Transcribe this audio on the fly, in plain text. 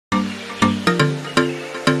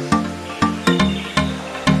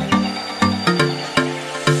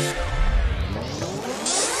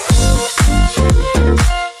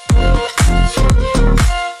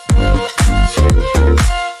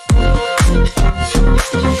Good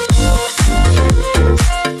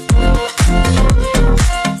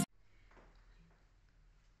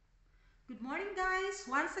morning guys!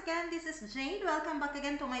 Once again, this is Jane. Welcome back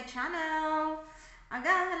again to my channel.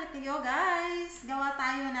 Halika kayo guys. Gawa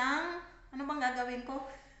tayo ng... Ano bang gagawin ko?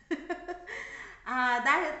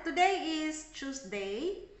 Dahil today is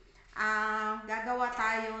Tuesday, gagawa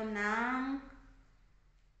tayo ng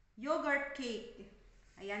yogurt cake.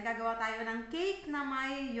 Ayan, gagawa tayo ng cake na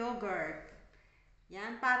may yogurt.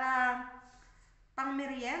 Yan, para pang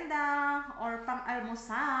merienda or pang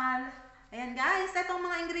almusal. Ayan guys, itong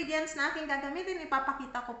mga ingredients na aking gagamitin,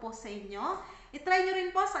 ipapakita ko po sa inyo. I-try nyo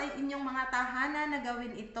rin po sa inyong mga tahanan na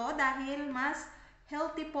gawin ito dahil mas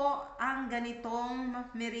healthy po ang ganitong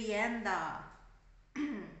merienda.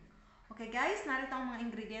 Okay guys, narito ang mga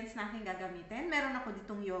ingredients na aking gagamitin. Meron ako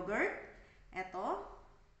ditong yogurt. Ito.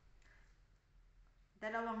 2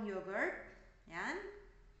 yogurt. Yan.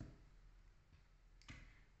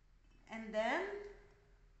 And then,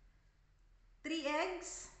 3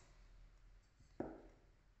 eggs.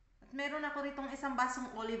 At meron ako ritong 1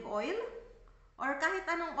 basong olive oil. Or kahit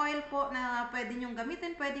anong oil po na pwede nyong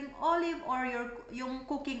gamitin. Pwedeng olive or yung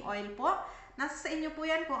cooking oil po. Nasa sa inyo po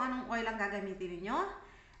yan kung anong oil ang gagamitin niyo.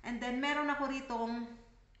 And then, meron ako ritong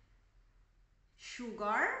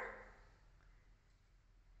sugar.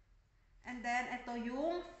 And then, ito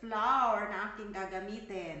yung flour na aking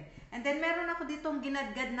gagamitin. And then, meron ako ditong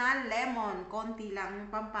ginadgad na lemon. Konti lang, yung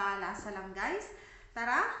pampalasa lang guys.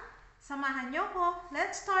 Tara, samahan nyo ko.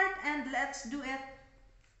 Let's start and let's do it.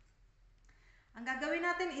 Ang gagawin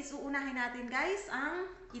natin is uunahin natin guys ang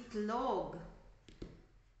itlog.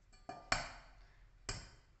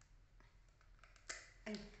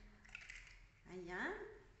 Ayan.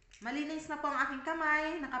 Malinis na po ang aking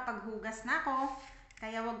kamay. Nakapaghugas na ako.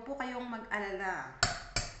 Kaya wag po kayong mag-alala.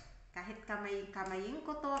 Kahit kamayin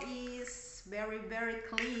ko to is very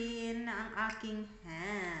clean na ang aking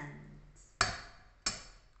hands.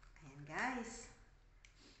 Ayan guys.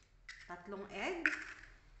 3 egg.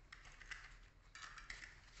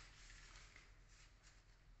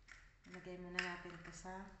 Ilagay muna natin ito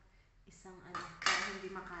sa isang para hindi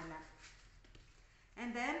makalat.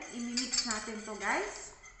 And then, imimix natin to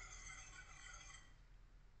guys.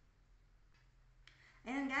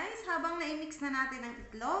 Ayan guys, habang na-mix na natin ang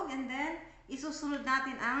itlog, and then, isusunod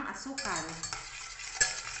natin ang asukal.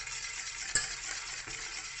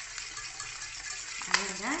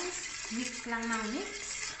 Ayan guys, mix lang ng mix.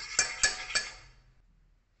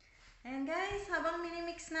 Ayan guys, habang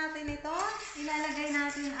minimix natin ito, ilalagay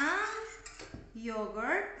natin ang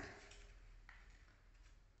yogurt.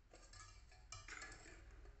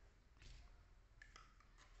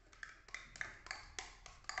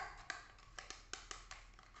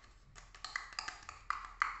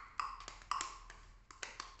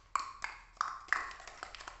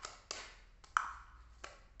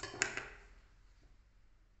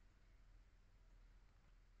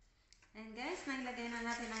 And guys, nailagay na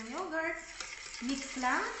natin ang yogurt. Mix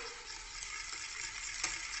lang.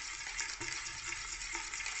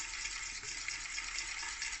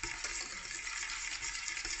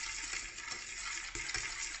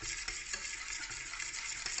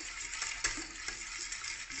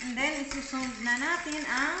 And then, isusunod na natin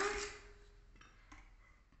ang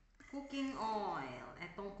cooking oil.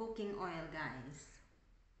 Itong cooking oil, guys.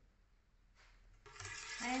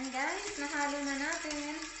 Ayan guys, nahalo na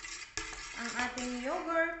natin ang ating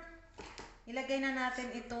yogurt. Ilagay na natin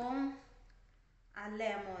itong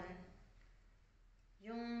lemon.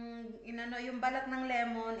 Yung balat ng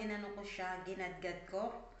lemon, inano ko siya, ginadgad ko.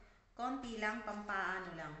 Konti lang,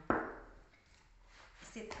 pampaano lang.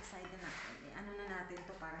 Set aside na natin. Ano na natin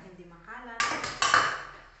to para hindi makalat.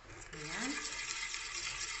 Ayan.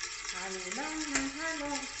 Halo lang ng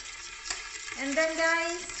halo. And then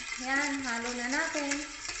guys, yan, halo na natin.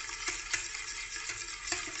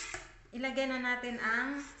 Ilagay na natin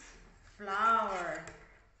ang flour.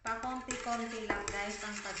 Pakonti-konti lang guys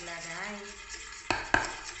ang paglagay.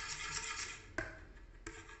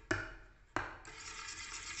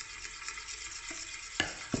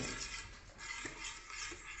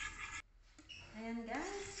 Ayan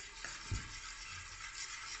guys.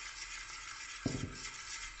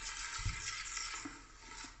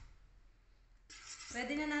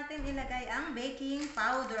 Pwede na natin ilagay ang baking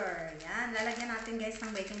powder. Yan, lalagyan natin guys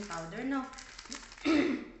ng baking powder, no?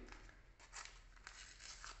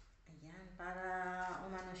 Ayan, para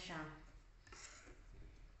umano siya.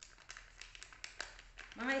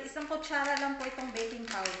 Mga 1 kutsara lang po itong baking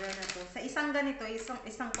powder na to. Sa isang ganito,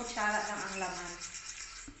 isang kutsara lang ang laman.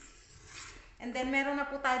 And then, meron na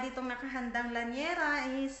po tayo ditong nakahandang lanyera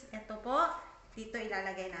is, ito po, Dito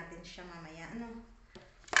ilalagay natin siya mamaya. Ano?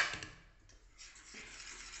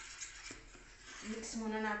 Mix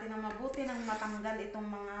muna natin ng mabuti nang matanggal itong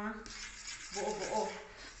mga buo-buo.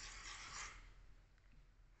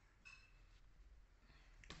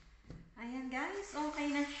 Ayan guys, okay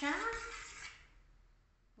na siya.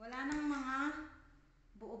 Wala nang mga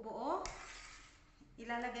buo-buo.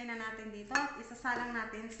 Ilalagay na natin dito at isasalang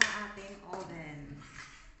natin sa ating oven.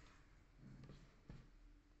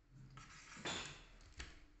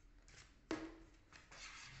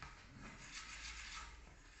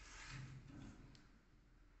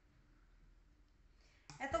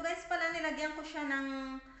 Ito guys pala, nilagyan ko siya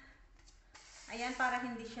ng, ayan, para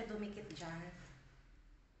hindi siya dumikit dyan.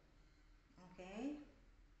 Okay.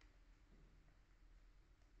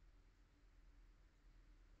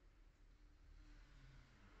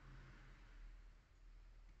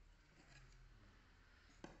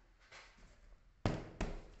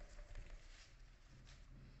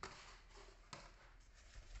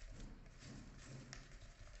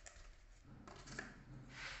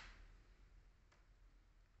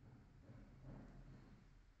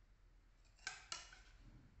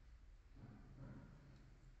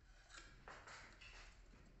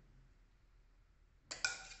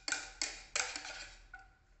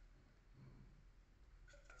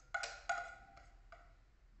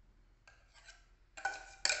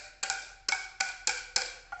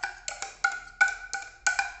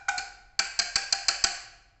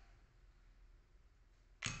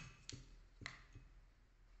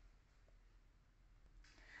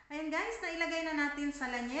 Ayan guys, nailagay na natin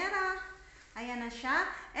sa lanyera. Ayan na siya.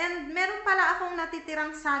 And meron pala akong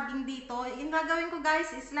natitirang saging dito. Yung gagawin ko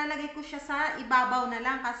guys is lalagay ko siya sa ibabaw na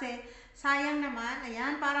lang kasi sayang naman.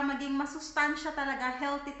 Ayan, para maging masustansya talaga,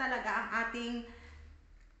 healthy talaga ang ating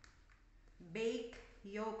baked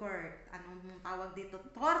yogurt. Anong tawag dito?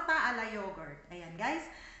 Torta ala yogurt. Ayan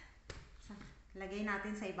guys. Lagay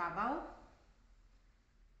natin sa ibabaw.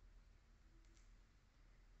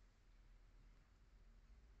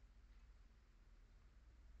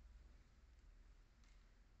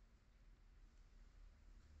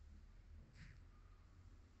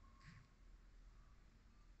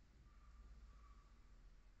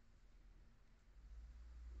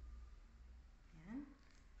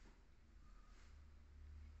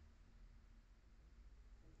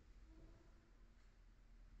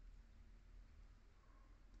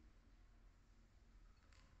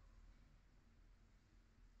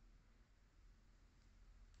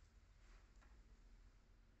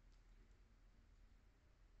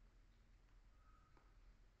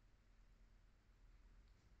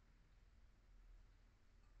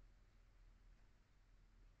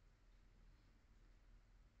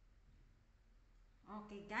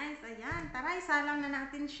 Okay guys, ayan. Tara, isalang na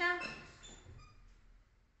natin siya.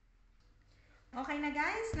 Okay na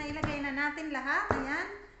guys, nailagay na natin lahat. Ayan.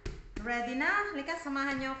 Ready na. Halika,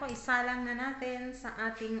 samahan nyo ako. Isalang na natin sa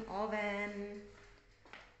ating oven.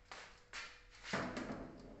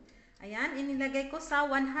 Ayan, inilagay ko sa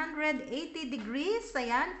 180 degrees.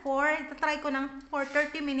 Ayan, itatry ko for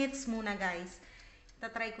 30 minutes muna guys.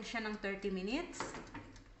 Itatry ko siya ng 30 minutes.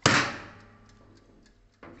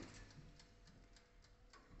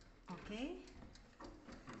 Okay.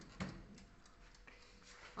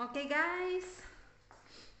 Okay guys.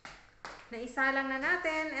 Naisalang na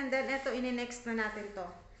natin and then ito ini-next na natin to.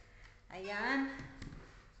 Ayan.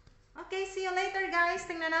 Okay, see you later guys.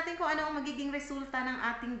 Tingnan natin kung ano ang magiging resulta ng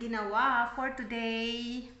ating ginawa for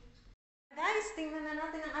today. Guys, tingnan na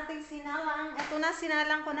natin ang ating sinalang. Ito na,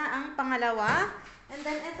 sinalang ko na ang pangalawa. And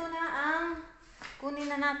then ito na ang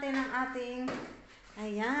kunin na natin ang ating,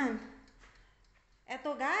 ayan.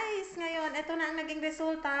 Eto guys, ngayon, ito na ang naging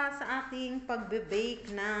resulta sa ating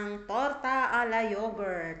pagbe-bake ng torta ala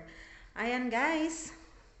yogurt. Ayan guys.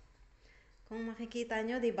 Kung makikita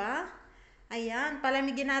nyo, 'di ba? Ayan,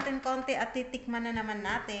 palamigin natin konti at titikman na naman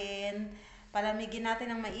natin. Palamigin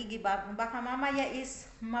natin ng maigi ba? Baka mamaya is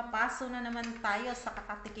mapaso na naman tayo sa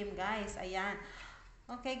kakatikim guys. Ayan.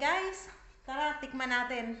 Okay guys, tara tikman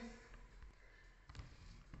natin.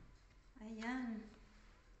 Ayan.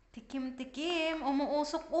 Tikim-tikim,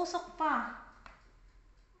 umuusok-usok pa.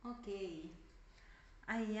 Okay.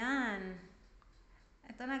 Ayan.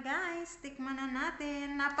 Ito na guys, tikman na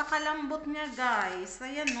natin. Napakalambot niya guys.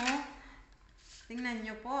 Ayan no. Tingnan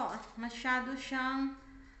nyo po. Masyado siyang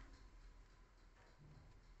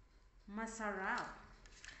masarap.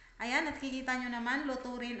 Ayan, at kikita nyo naman,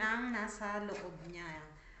 luto rin ang nasa loob niya.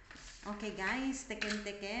 Okay guys,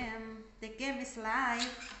 tikim-tikim. Tikim is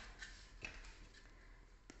life.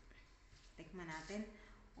 Tikman natin.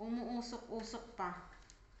 Umuusok-usok pa.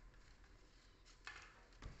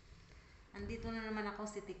 Andito na naman ako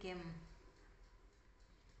si Tikim.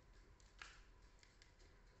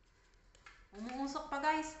 Umuusok pa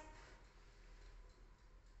guys.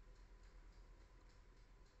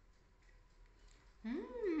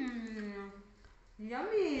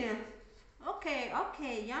 Yummy.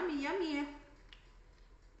 Okay, yummy, yummy.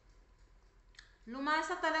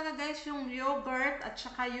 Lumasa talaga guys yung yogurt at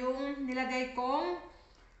saka yung nilagay kong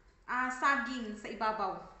saging sa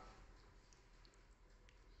ibabaw.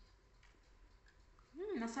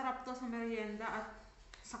 Masarap to sa merienda at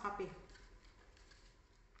sa kape.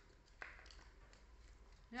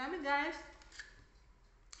 Yummy guys.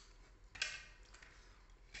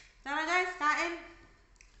 Tara guys, kain.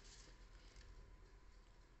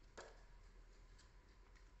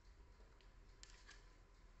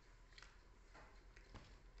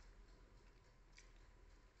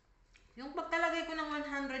 Yung pagkalagay ko ng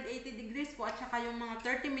 180 degrees po at saka yung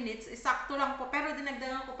mga 30 minutes, sakto lang po. Pero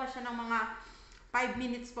dinagdagan ko pa siya ng mga 5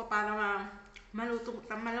 minutes po para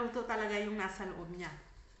maluto talaga yung nasa loob niya.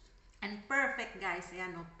 And perfect guys.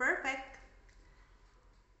 Ayan o, perfect.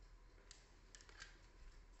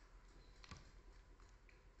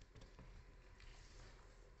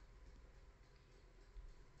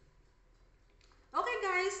 Okay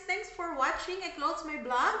guys, thanks for watching. I close my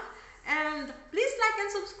vlog. And please like and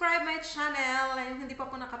subscribe my channel. Yung hindi pa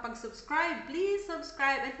po nakapag-subscribe, please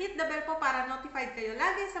subscribe and hit the bell po para notified kayo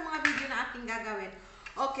lagi sa mga video na aking gagawin.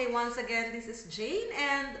 Okay, once again, this is Jane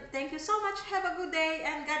and thank you so much. Have a good day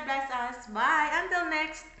and God bless us. Bye! Until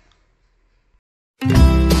next!